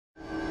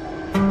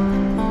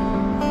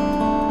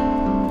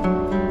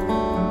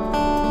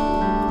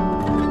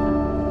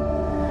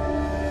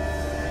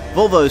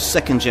Volvo's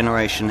second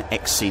generation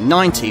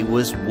XC90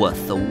 was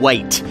worth the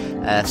wait.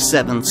 A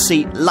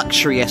 7-seat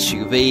luxury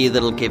SUV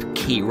that'll give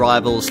key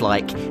rivals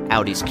like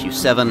Audi's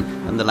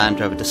Q7 and the Land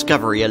Rover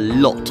Discovery a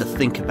lot to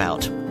think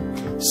about.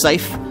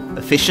 Safe,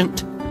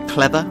 efficient,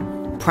 clever,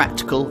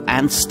 practical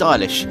and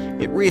stylish,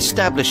 it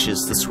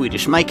re-establishes the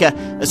Swedish maker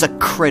as a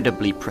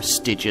credibly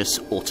prestigious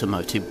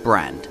automotive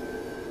brand.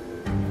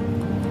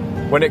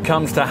 When it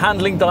comes to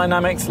handling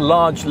dynamics,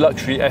 large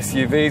luxury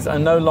SUVs are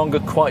no longer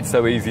quite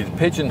so easy to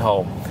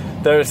pigeonhole.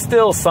 There are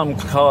still some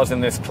cars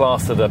in this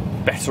class that are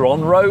better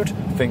on road,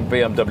 think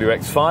BMW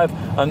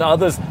X5, and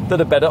others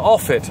that are better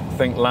off it,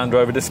 think Land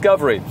Rover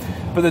Discovery.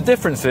 But the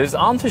differences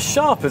aren't as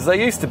sharp as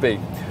they used to be.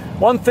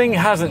 One thing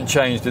hasn't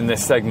changed in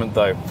this segment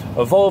though.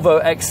 A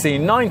Volvo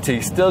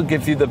XC90 still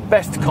gives you the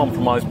best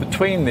compromise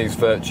between these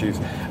virtues,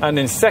 and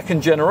in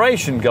second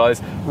generation,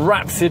 guys,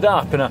 wraps it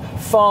up in a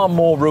far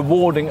more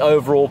rewarding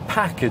overall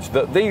package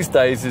that these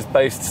days is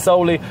based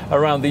solely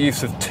around the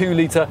use of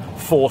 2-litre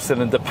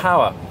 4-cylinder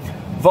power.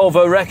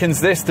 Volvo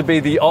reckons this to be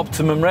the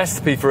optimum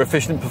recipe for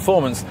efficient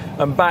performance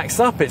and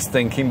backs up its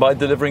thinking by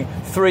delivering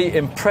 3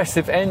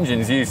 impressive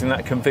engines using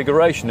that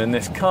configuration in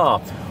this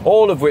car,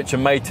 all of which are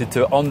mated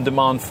to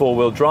on-demand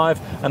 4-wheel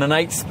drive and an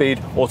 8-speed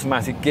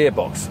automatic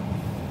gearbox.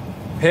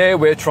 Here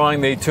we're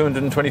trying the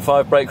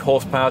 225 brake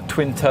horsepower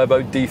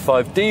twin-turbo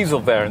D5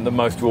 diesel variant that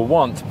most will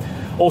want.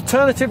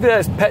 Alternatively,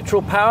 there's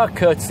petrol power,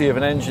 courtesy of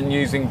an engine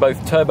using both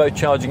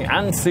turbocharging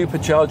and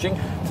supercharging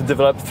to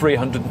develop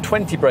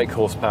 320 brake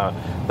horsepower.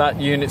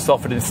 That unit's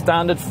offered in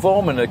standard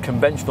form in a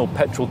conventional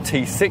petrol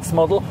T6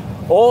 model,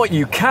 or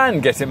you can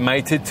get it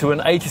mated to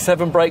an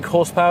 87 brake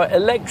horsepower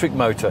electric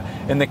motor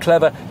in the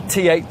clever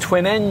T8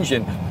 twin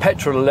engine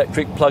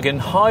petrol-electric plug-in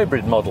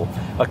hybrid model,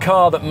 a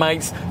car that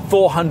makes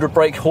 400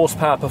 brake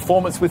horsepower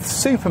performance with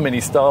Super Mini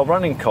style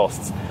running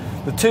costs.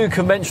 The 2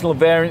 conventional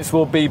variants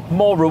will be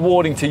more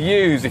rewarding to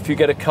use if you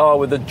get a car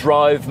with a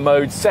drive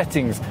mode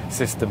settings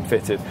system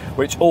fitted,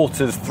 which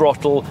alters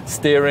throttle,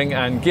 steering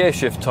and gear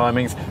shift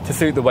timings to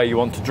suit the way you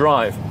want to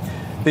drive.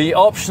 The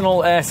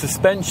optional air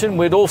suspension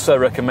we'd also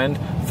recommend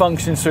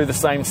functions through the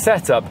same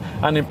setup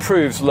and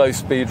improves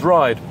low-speed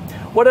ride.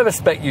 Whatever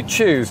spec you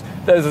choose,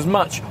 there's as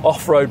much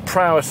off-road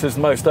prowess as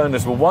most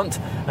owners will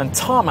want, and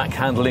tarmac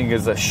handling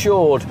is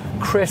assured,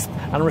 crisp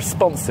and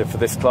responsive for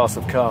this class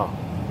of car.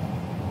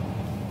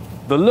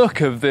 The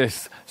look of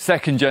this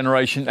second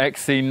generation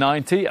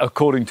XC90,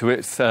 according to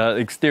its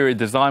exterior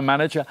design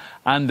manager,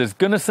 Anders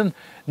Gunnarsson,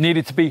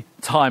 needed to be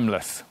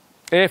timeless.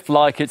 If,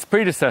 like its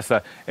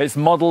predecessor, its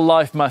model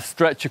life must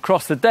stretch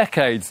across the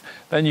decades,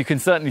 then you can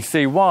certainly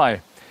see why.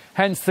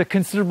 Hence the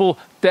considerable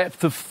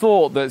depth of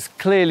thought that's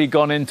clearly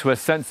gone into a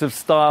sense of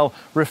style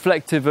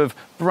reflective of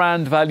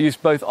brand values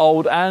both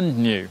old and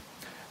new.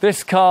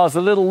 This car's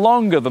a little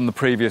longer than the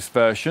previous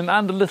version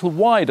and a little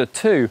wider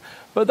too,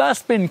 but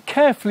that's been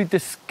carefully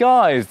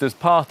disguised as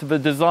part of a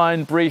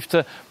design brief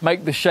to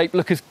make the shape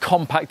look as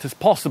compact as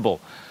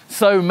possible.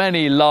 So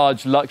many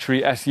large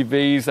luxury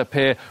SUVs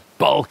appear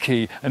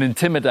bulky and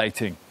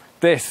intimidating.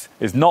 This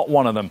is not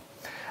one of them.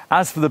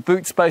 As for the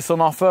boot space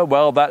on offer,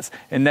 well, that's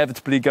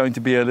inevitably going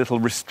to be a little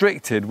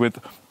restricted with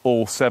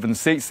all 7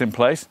 seats in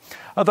place.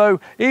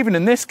 Although, even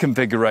in this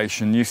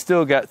configuration, you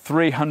still get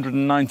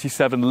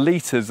 397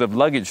 litres of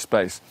luggage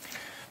space.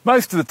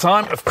 Most of the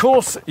time, of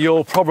course,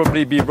 you'll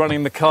probably be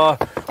running the car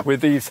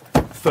with these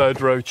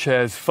third-row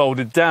chairs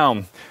folded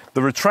down.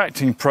 The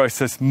retracting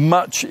process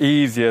much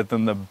easier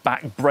than the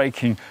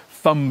back-breaking,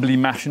 fumbly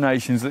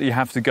machinations that you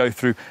have to go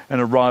through in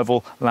a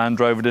rival Land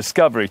Rover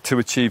Discovery to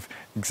achieve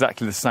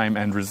exactly the same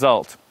end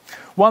result.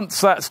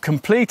 Once that's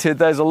completed,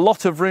 there's a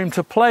lot of room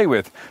to play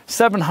with.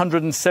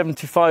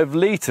 775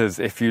 litres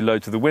if you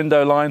load to the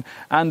window line,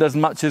 and as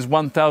much as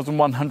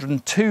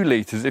 1,102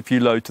 litres if you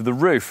load to the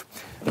roof.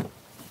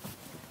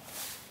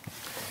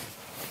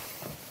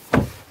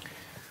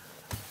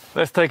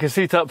 Let's take a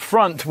seat up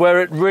front,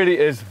 where it really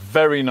is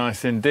very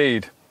nice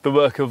indeed. The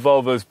work of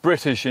Volvo's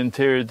British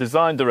interior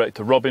design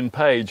director, Robin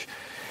Page.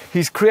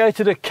 He's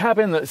created a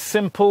cabin that's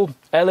simple,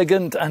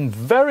 elegant and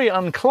very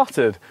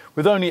uncluttered,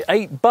 with only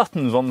 8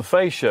 buttons on the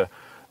fascia.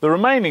 The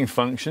remaining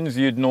functions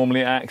you'd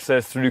normally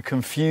access through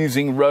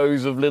confusing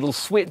rows of little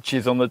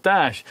switches on the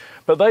dash,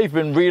 but they've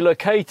been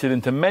relocated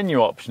into menu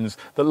options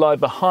that lie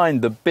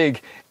behind the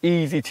big,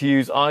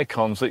 easy-to-use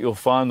icons that you'll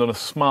find on a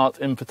smart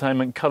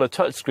infotainment colour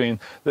touchscreen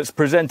that's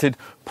presented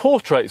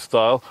portrait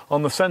style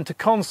on the centre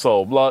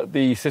console, like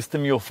the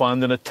system you'll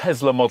find in a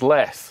Tesla Model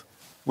S.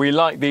 We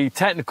like the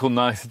technical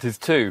niceties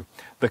too.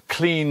 The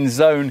clean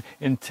zone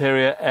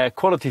interior air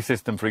quality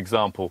system, for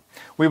example.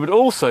 We would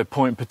also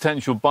point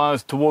potential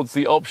buyers towards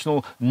the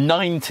optional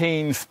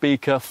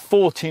 19-speaker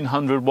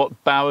 1400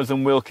 watt Bowers &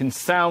 Wilkins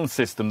sound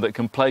system that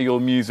can play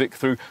your music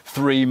through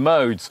 3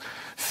 modes: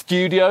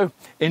 studio,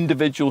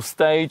 individual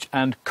stage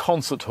and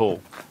concert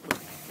hall.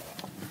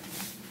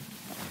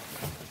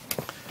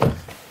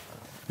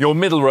 Your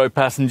middle row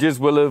passengers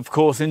will of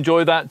course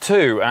enjoy that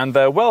too, and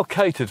they're well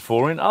catered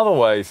for in other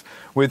ways,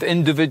 with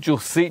individual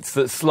seats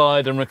that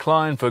slide and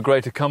recline for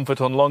greater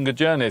comfort on longer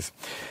journeys.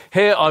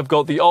 Here I've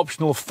got the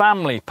optional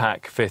family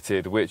pack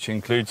fitted, which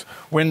includes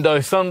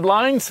window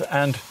sunblinds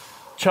and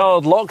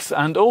child locks,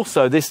 and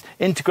also this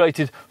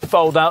integrated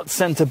fold-out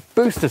centre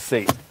booster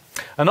seat.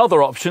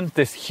 Another option,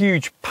 this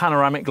huge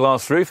panoramic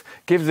glass roof,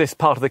 gives this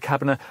part of the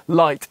cabin a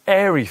light,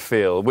 airy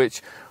feel,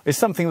 which is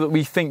something that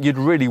we think you'd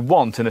really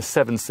want in a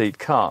 7-seat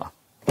car.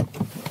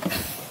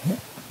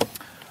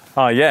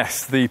 Ah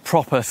yes, the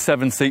proper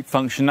 7-seat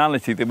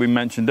functionality that we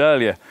mentioned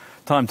earlier.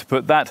 Time to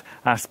put that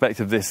aspect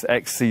of this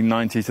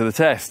XC90 to the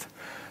test.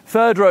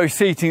 Third row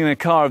seating in a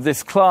car of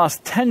this class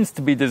tends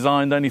to be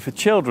designed only for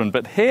children,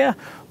 but here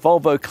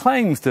Volvo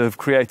claims to have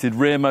created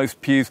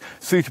rearmost pews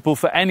suitable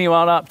for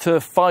anyone up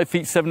to 5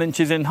 feet 7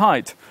 inches in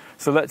height.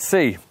 So let's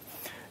see.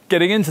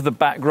 Getting into the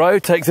back row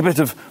takes a bit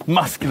of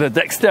muscular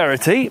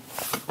dexterity.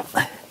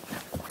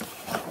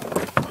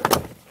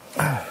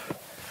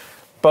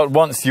 But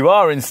once you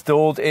are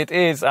installed, it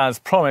is, as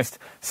promised,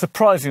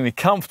 surprisingly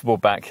comfortable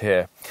back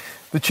here.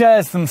 The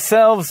chairs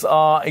themselves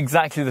are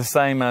exactly the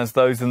same as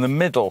those in the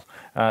middle,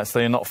 so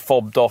you're not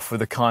fobbed off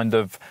with the kind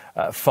of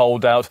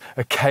fold-out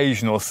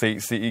occasional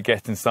seats that you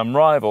get in some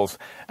rivals.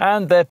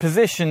 And they're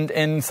positioned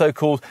in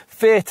so-called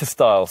theatre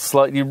style,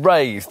 slightly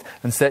raised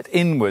and set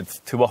inwards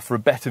to offer a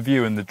better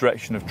view in the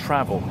direction of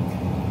travel.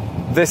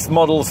 This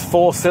model's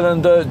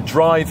 4-cylinder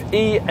Drive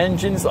E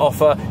engines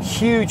offer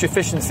huge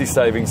efficiency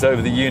savings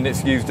over the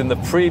units used in the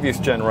previous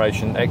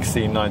generation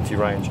XC90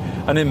 range,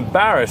 and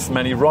embarrass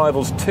many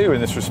rivals too in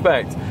this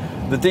respect.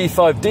 The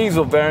D5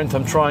 diesel variant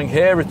I'm trying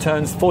here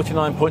returns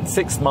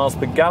 49.6 miles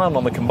per gallon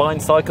on the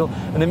combined cycle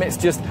and emits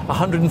just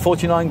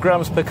 149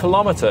 grams per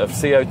kilometre of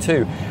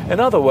CO2. In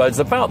other words,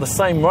 about the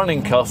same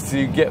running costs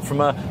you get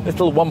from a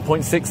little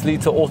 1.6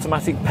 litre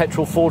automatic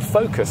petrol Ford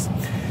Focus.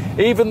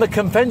 Even the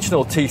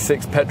conventional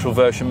T6 petrol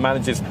version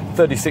manages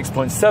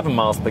 36.7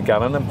 miles per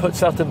gallon and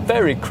puts out a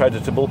very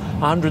creditable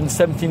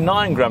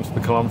 179 grams per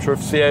kilometre of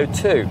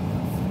CO2.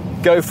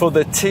 Go for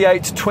the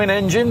T8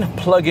 twin-engine,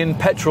 plug-in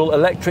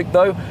petrol-electric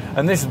though,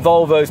 and this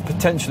Volvo's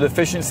potential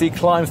efficiency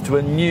climbs to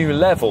a new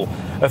level.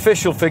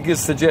 Official figures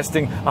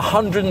suggesting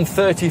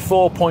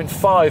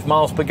 134.5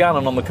 miles per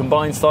gallon on the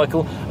combined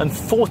cycle and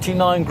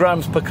 49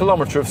 grams per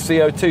kilometre of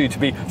CO2 to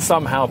be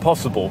somehow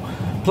possible.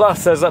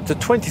 Plus, there's up to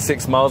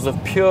 26 miles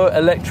of pure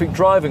electric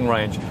driving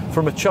range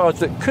from a charge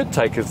that could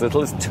take as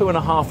little as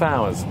 2.5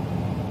 hours.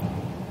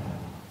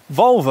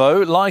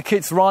 Volvo, like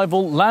its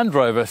rival Land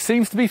Rover,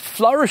 seems to be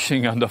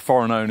flourishing under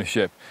foreign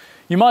ownership.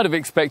 You might have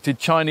expected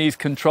Chinese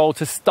control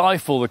to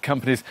stifle the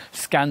company's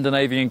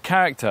Scandinavian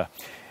character.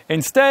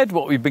 Instead,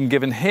 what we've been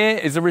given here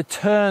is a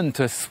return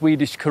to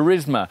Swedish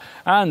charisma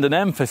and an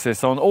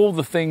emphasis on all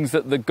the things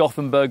that the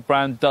Gothenburg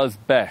brand does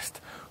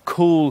best.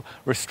 Cool,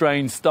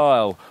 restrained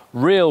style,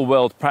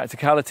 real-world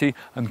practicality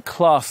and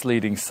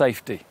class-leading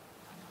safety.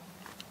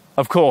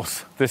 Of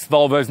course, this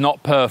Volvo's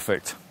not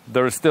perfect.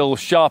 There are still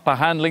sharper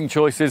handling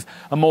choices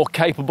and more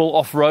capable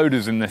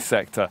off-roaders in this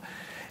sector.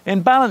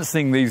 In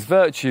balancing these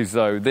virtues,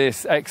 though,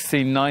 this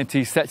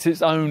XC90 sets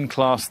its own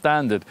class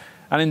standard,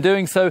 and in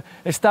doing so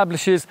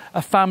establishes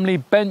a family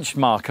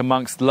benchmark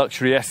amongst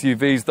luxury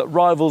SUVs that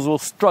rivals will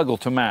struggle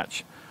to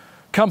match.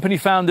 Company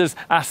founders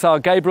Assar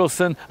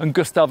Gabrielson and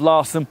Gustav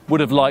Larsson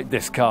would have liked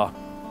this car.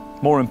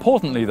 More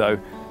importantly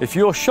though, if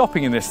you're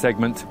shopping in this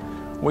segment,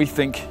 we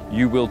think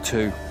you will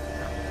too.